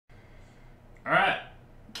All right.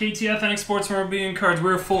 KTAuthentics Sports Memorabilia cards.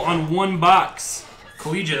 We're full on one box.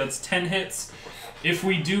 Collegiate, that's 10 hits. If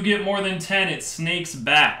we do get more than 10, it snakes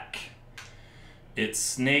back. It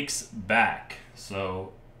snakes back.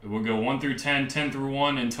 So we'll go 1 through 10, 10 through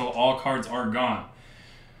 1 until all cards are gone.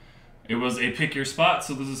 It was a pick your spot,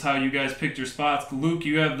 so this is how you guys picked your spots. Luke,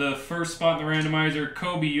 you have the first spot in the randomizer.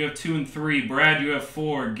 Kobe, you have 2 and 3. Brad, you have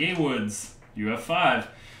 4. Gaywoods, you have 5.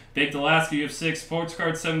 Baked Alaska, you have 6. Sports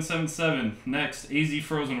Card 777. Next, AZ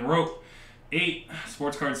Frozen Rope, 8.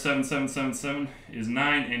 Sports Card 7777 is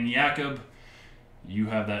 9. And Jakob, you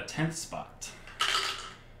have that 10th spot.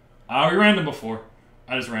 We ran them before.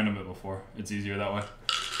 I just ran them it before. It's easier that way.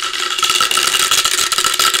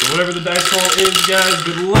 So whatever the dice roll is, guys,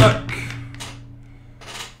 good luck.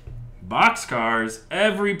 Boxcars,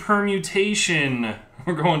 every permutation.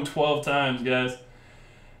 We're going 12 times, guys.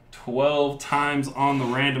 12 times on the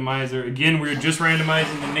randomizer. Again, we're just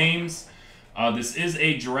randomizing the names. This is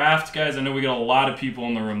a draft, guys. I know we got a lot of people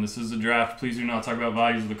in the room. This is a draft. Please do not talk about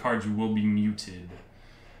values of the cards. You will be muted.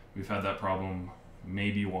 We've had that problem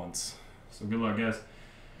maybe once. So good luck, guys.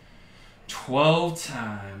 12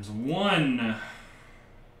 times. 1,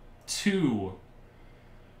 2,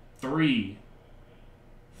 3,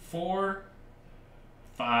 4,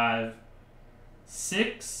 5,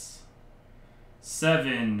 6,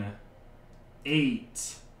 7,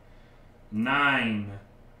 8, 9,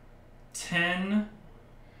 10,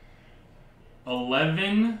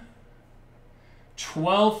 11,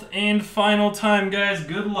 12th and final time, guys.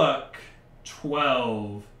 Good luck.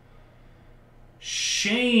 12.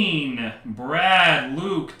 Shane, Brad,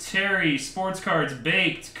 Luke, Terry, Sports Cards,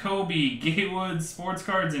 Baked, Kobe, Gatewood, Sports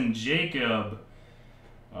Cards, and Jacob.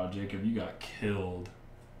 Oh, Jacob, you got killed.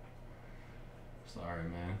 Sorry,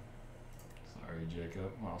 man. Sorry,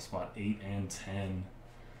 Jacob. Well, spot 8 and 10.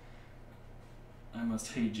 I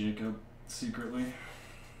must hate Jacob secretly.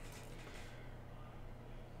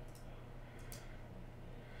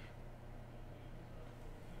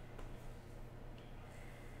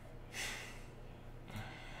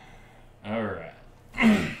 Alright.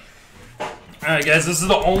 Alright, guys, this is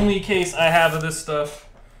the only case I have of this stuff.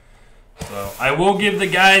 So, I will give the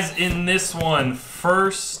guys in this one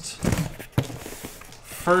first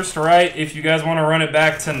right if you guys want to run it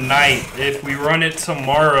back tonight. If we run it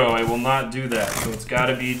tomorrow, I will not do that. So, it's got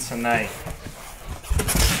to be tonight.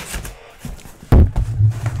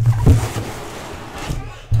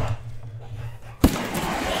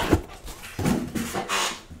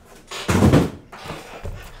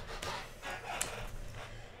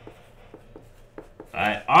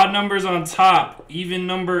 Alright, odd numbers on top, even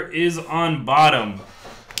number is on bottom.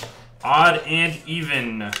 Odd and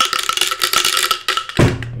even.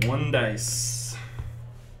 1 dice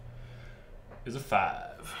is a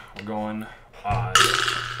 5. We're going odd.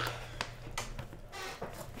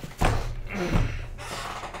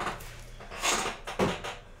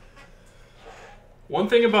 One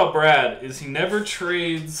thing about Brad is he never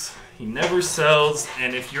trades, he never sells,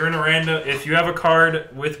 and if you're in a random, if you have a card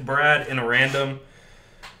with Brad in a random,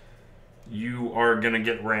 you are going to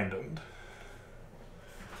get randomed.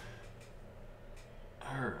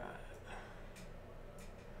 Alright.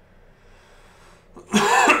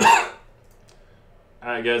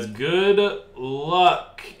 Alright, guys. Good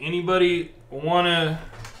luck. Anybody want to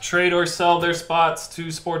trade or sell their spots to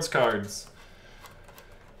Sports Cards?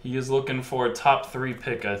 He is looking for a top 3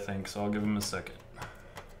 pick, I think, so I'll give him a second.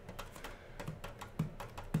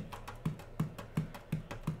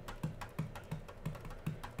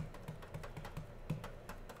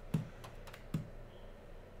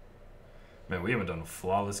 Man, we haven't done a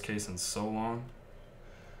flawless case in so long.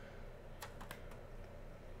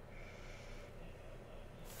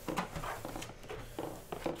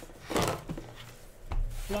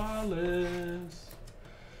 Flawless.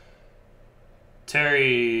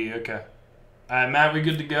 Terry, okay. Matt, we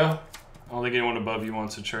good to go? I don't think anyone above you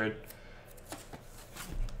wants to trade.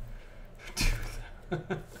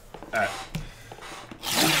 Alright.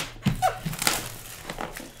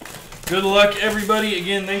 Good luck, everybody.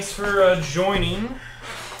 Again, thanks for joining.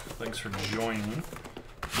 Thanks for joining.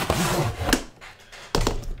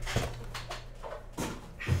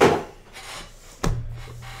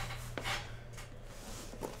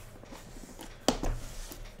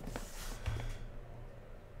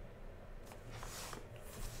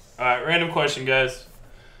 Alright, random question, guys.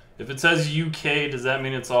 If it says UK, does that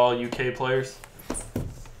mean it's all UK players?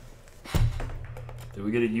 Did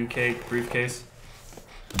we get a UK briefcase?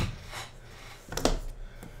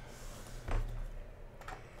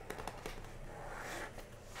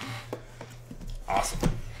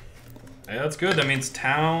 Awesome. Hey, that's good. That means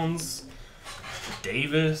Towns,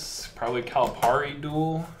 Davis, Probably Calipari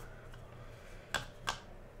duel.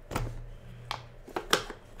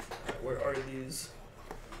 Where are these?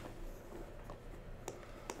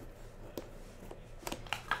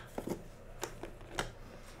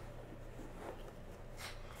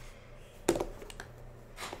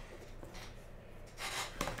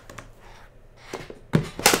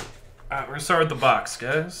 Alright, we're gonna start with the box,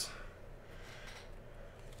 guys.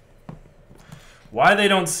 Why they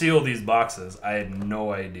don't seal these boxes, I have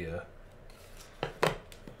no idea.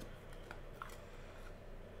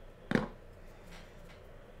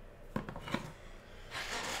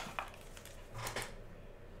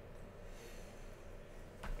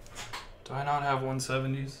 Do I not have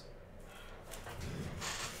 170s?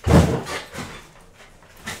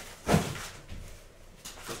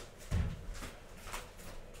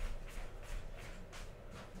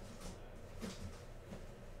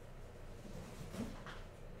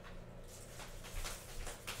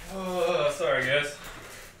 Sorry guys.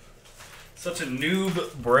 Such a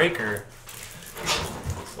noob breaker.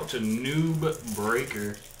 Such a noob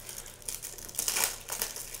breaker.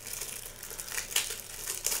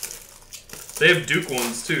 They have Duke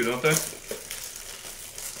ones too, don't they?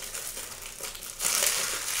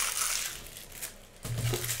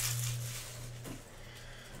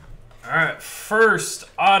 Alright, first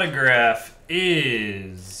autograph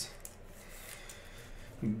is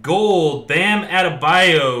gold, Bam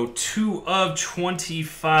Adebayo,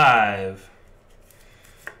 2/25.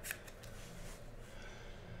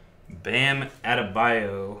 Bam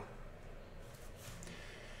Adebayo,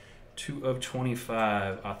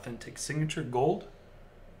 2/25. Authentic signature gold.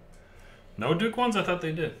 No Duke ones? I thought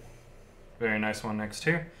they did. Very nice one next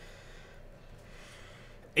here.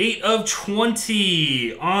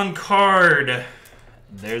 8/20 on card.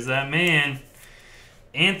 There's that man.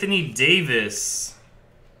 Anthony Davis.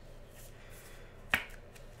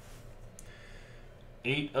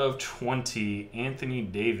 8/20. Anthony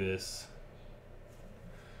Davis.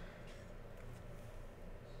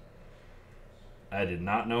 I did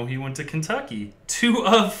not know he went to Kentucky.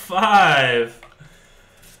 2/5.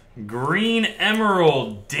 Green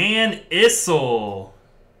Emerald. Dan Issel.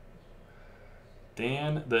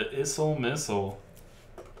 Dan the Issel Missile.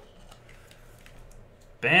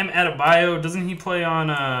 Bam Adebayo. Doesn't he play on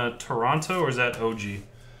Toronto or is that OG?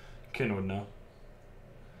 Ken would know.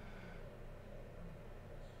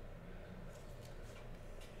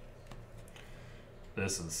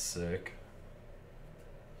 This is sick.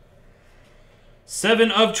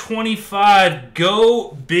 7/25.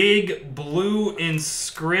 Go Big Blue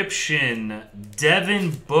inscription. Devin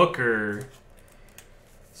Booker.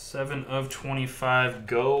 7/25.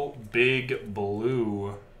 Go Big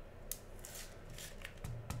Blue.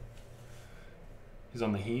 He's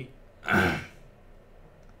on the Heat.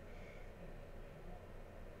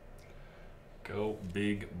 Go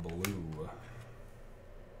Big Blue.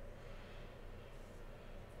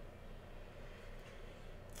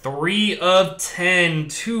 Three of 10,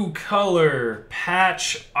 2-color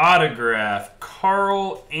patch autograph.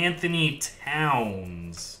 Karl Anthony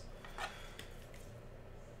Towns.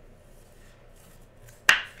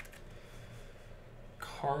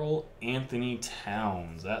 Karl Anthony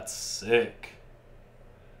Towns. That's sick.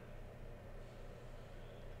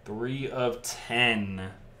 3/10.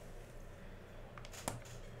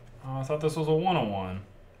 Oh, I thought this was a 1/1.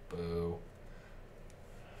 Boo.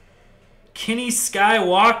 Kenny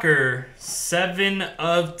Skywalker,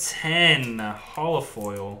 7/10,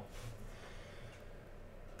 holofoil.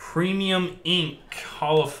 Premium ink,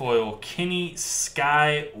 holofoil, Kenny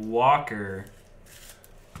Skywalker.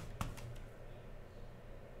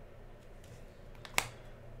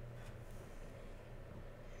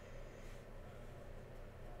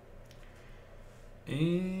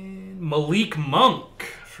 And Malik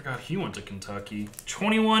Monk, I forgot he went to Kentucky.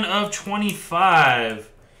 21/25.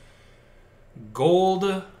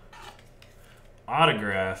 Gold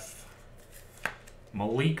autograph.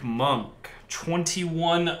 Malik Monk.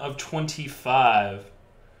 21/25.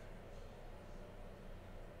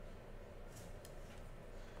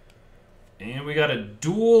 And we got a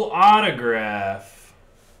dual autograph.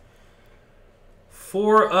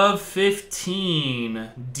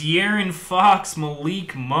 4/15. De'Aaron Fox,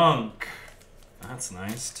 Malik Monk. That's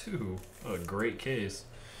nice too. What a great case.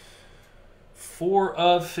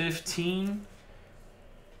 4/15.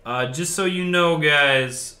 Just so you know,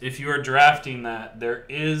 guys, if you are drafting that, there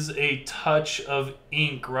is a touch of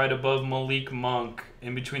ink right above Malik Monk,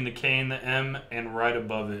 in between the K and the M, and right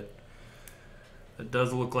above it. That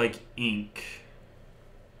does look like ink.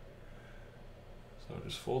 So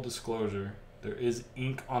just full disclosure, there is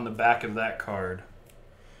ink on the back of that card.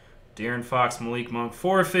 De'Aaron Fox, Malik Monk.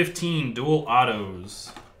 4/15 dual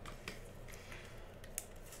autos.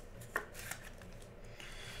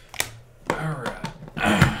 Alright.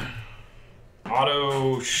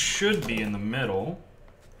 Auto should be in the middle.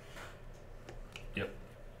 Yep.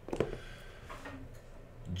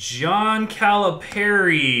 John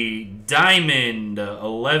Calipari, Diamond,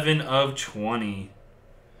 11/20.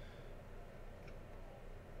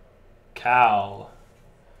 Cal,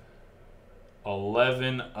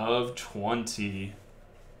 11/20.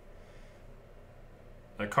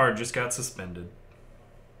 That card just got suspended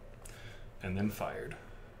and then fired.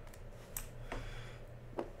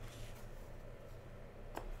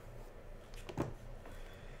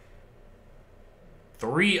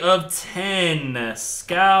 Three of 10,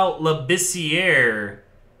 Skal Labissiere.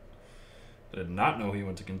 Did not know he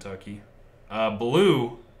went to Kentucky.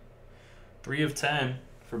 Blue, 3 of 10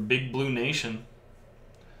 for Big Blue Nation.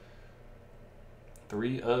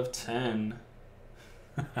 3 of 10.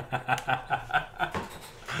 I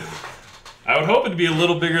would hope it'd be a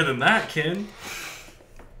little bigger than that, Ken.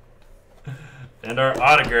 And our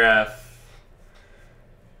autograph.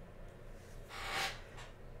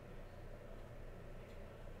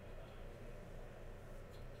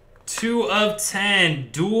 2 of 10,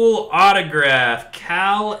 dual autograph,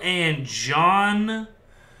 Cal and Jamal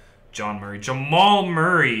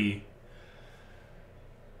Murray.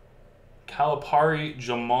 Calipari,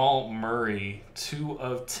 Jamal Murray, 2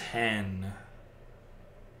 of 10.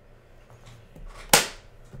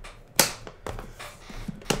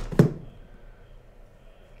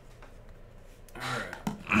 All right.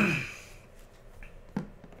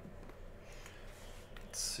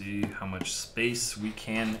 See how much space we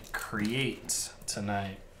can create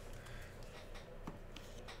tonight.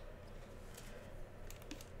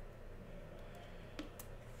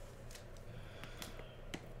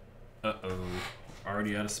 Uh-oh,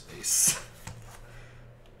 already out of space.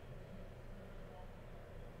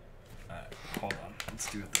 All right, hold on,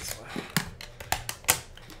 let's do it this way.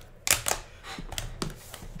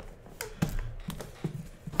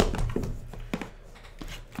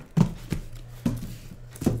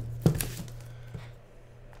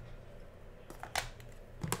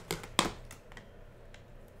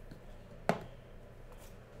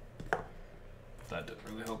 That didn't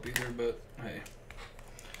really help either, but hey.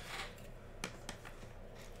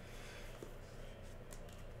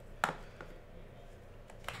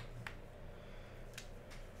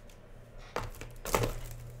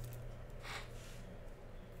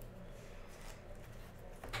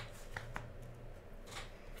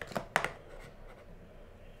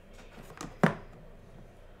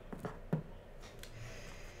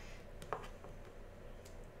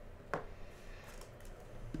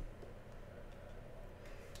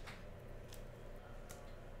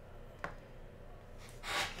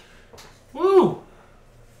 Woo!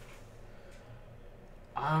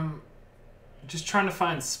 I'm just trying to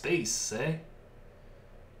find space, eh?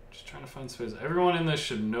 Just trying to find space. Everyone in this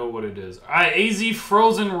should know what it is. All right, AZ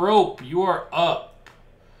Frozen Rope, you are up.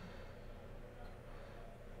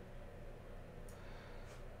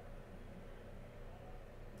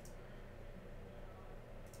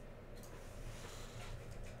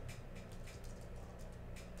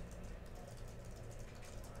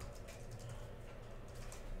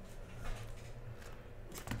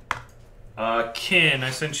 Ken, I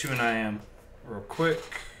sent you an IM real quick.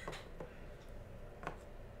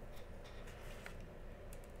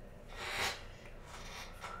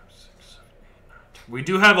 We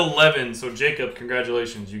do have 11, so Jacob,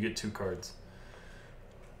 congratulations. You get 2 cards.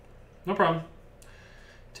 No problem.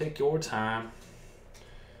 Take your time.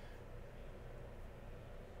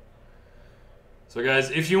 So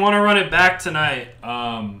guys, if you want to run it back tonight,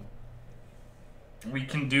 we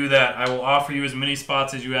can do that. I will offer you as many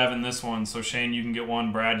spots as you have in this one. So Shane, you can get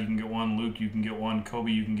 1. Brad, you can get 1. Luke, you can get 1.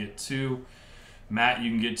 Kobe, you can get 2. Matt,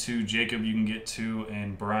 you can get 2. Jacob, you can get 2.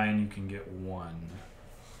 And Brian, you can get 1.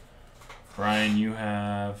 Brian, you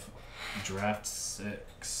have draft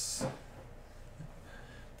 6.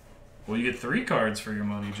 Well, you get 3 cards for your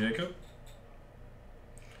money, Jacob.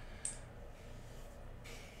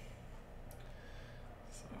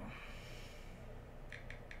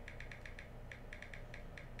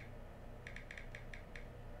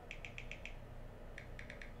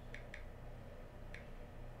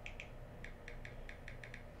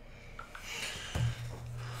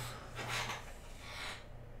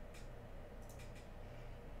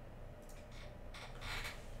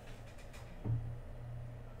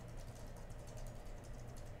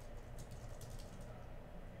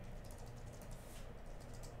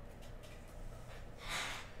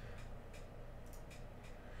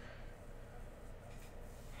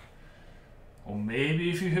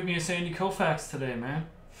 hit me a Sandy Koufax today, man.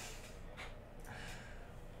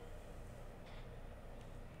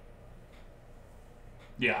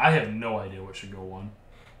 Yeah, I have no idea what should go one.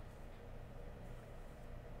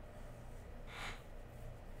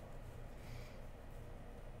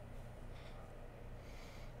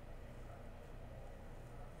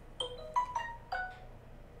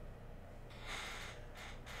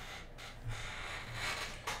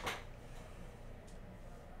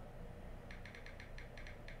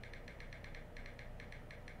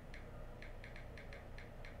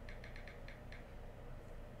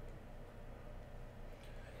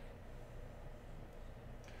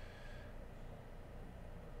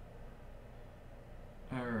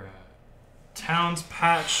 Alright. Towns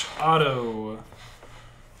Patch Auto.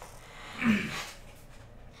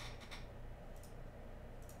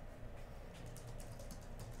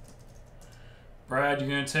 Brad, you're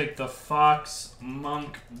going to take the Fox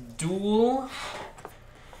Monk Duel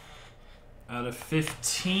out of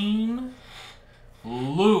 15.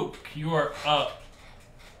 Luke, you are up.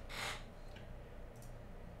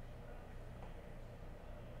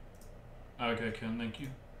 Okay, Ken, thank you.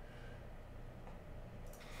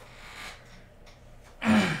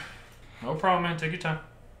 No problem, man. Take your time.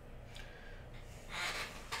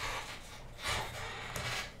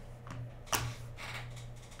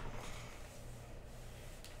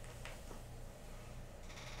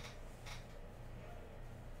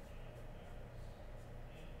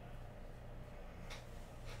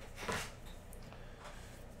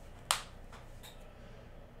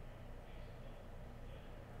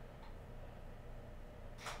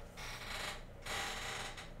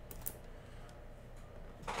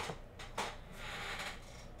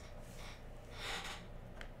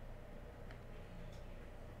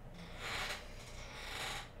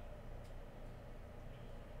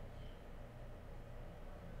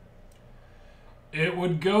 It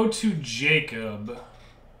would go to Jacob.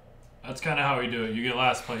 That's kind of how we do it. You get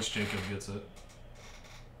last place, Jacob gets it.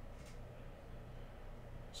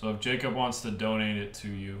 So if Jacob wants to donate it to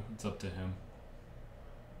you, it's up to him.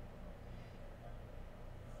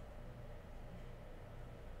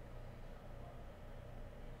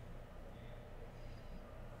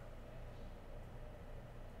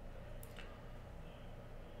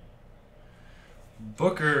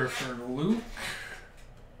 Booker for Luke.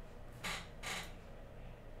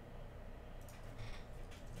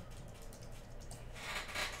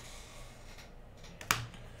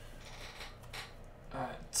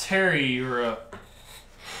 Terry, you're up.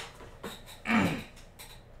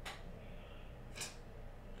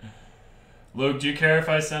 Luke, do you care if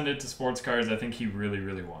I send it to Sports Cards? I think he really,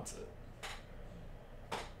 really wants it.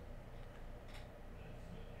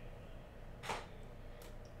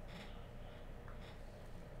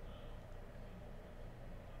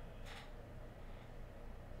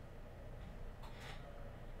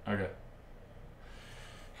 Okay.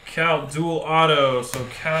 Cal dual auto, so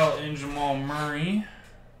Cal and Jamal Murray.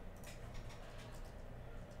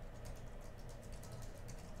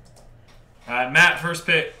 Alright, Matt, first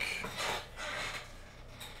pick.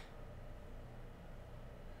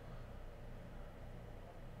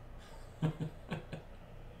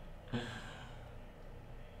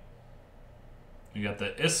 You got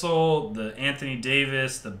the Issel, the Anthony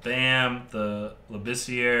Davis, the Bam, the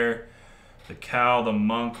Labissiere, the Cal, the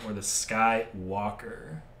Monk, or the Sky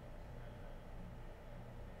Walker.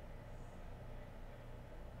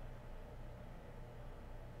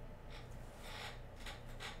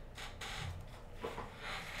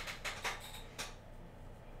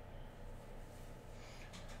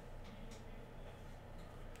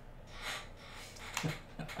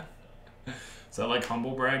 Is that like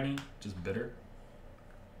humble bragging? Just bitter?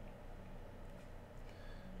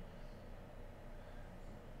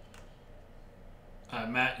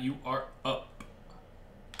 Matt, you are up.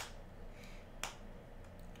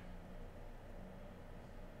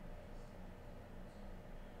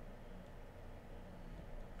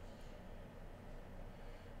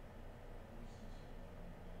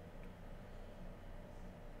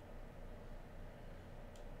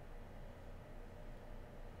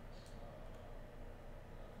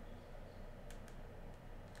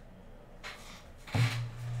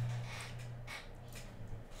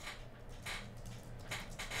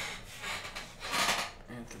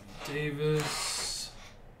 Davis.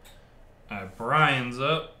 Alright, Brian's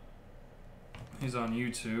up. He's on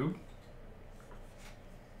YouTube.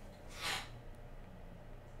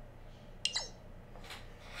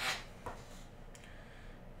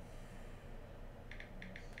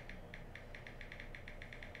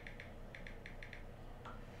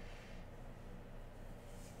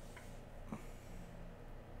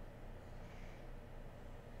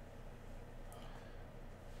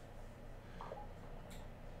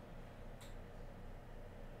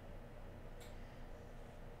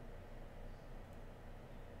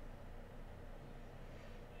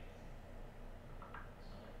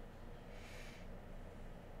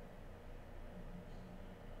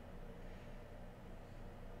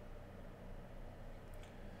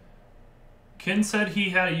 Ken said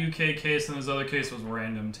he had a UK case and his other case was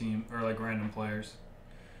random team or like random players.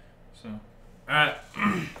 So, all right.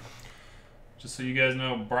 Just so you guys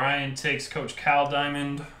know, Brian takes Coach Cal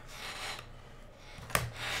Diamond.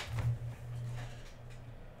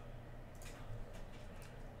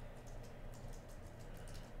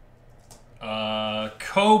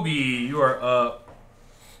 Kobe, you are up.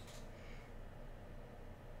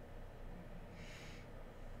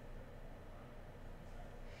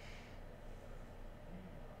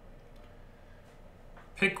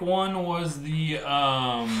 Pick one was the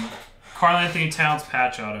Karl Anthony Towns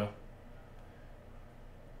patch auto.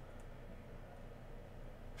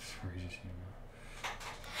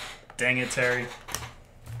 Dang it, Terry.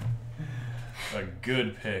 A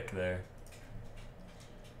good pick there.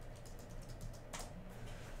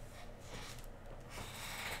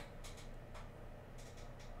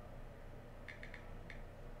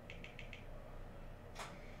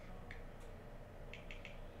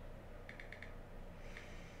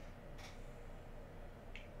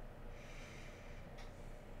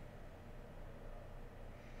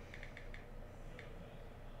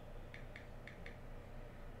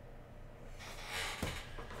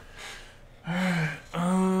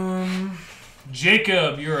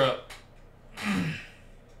 Jacob, you're up.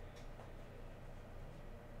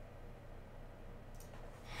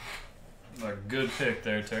 A good pick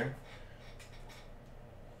there, Terry.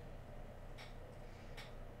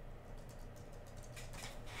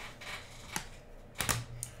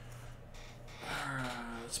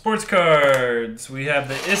 Sports cards. We have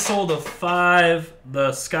the Issel to 5, the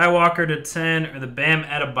Skywalker to 10, or the Bam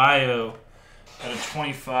Adebayo at a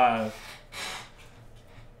 25.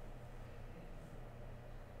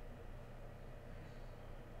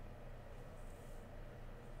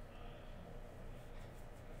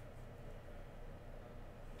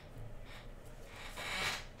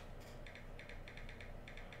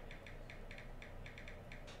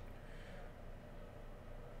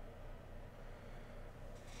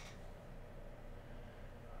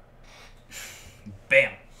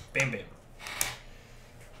 Bam. Bam, bam.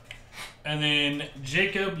 And then,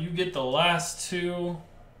 Jacob, you get the last two.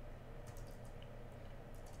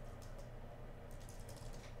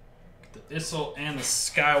 The Issel and the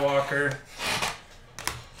Skywalker.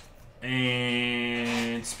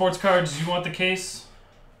 And sports cards, you want the case?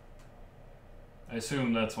 I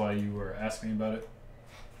assume that's why you were asking about it.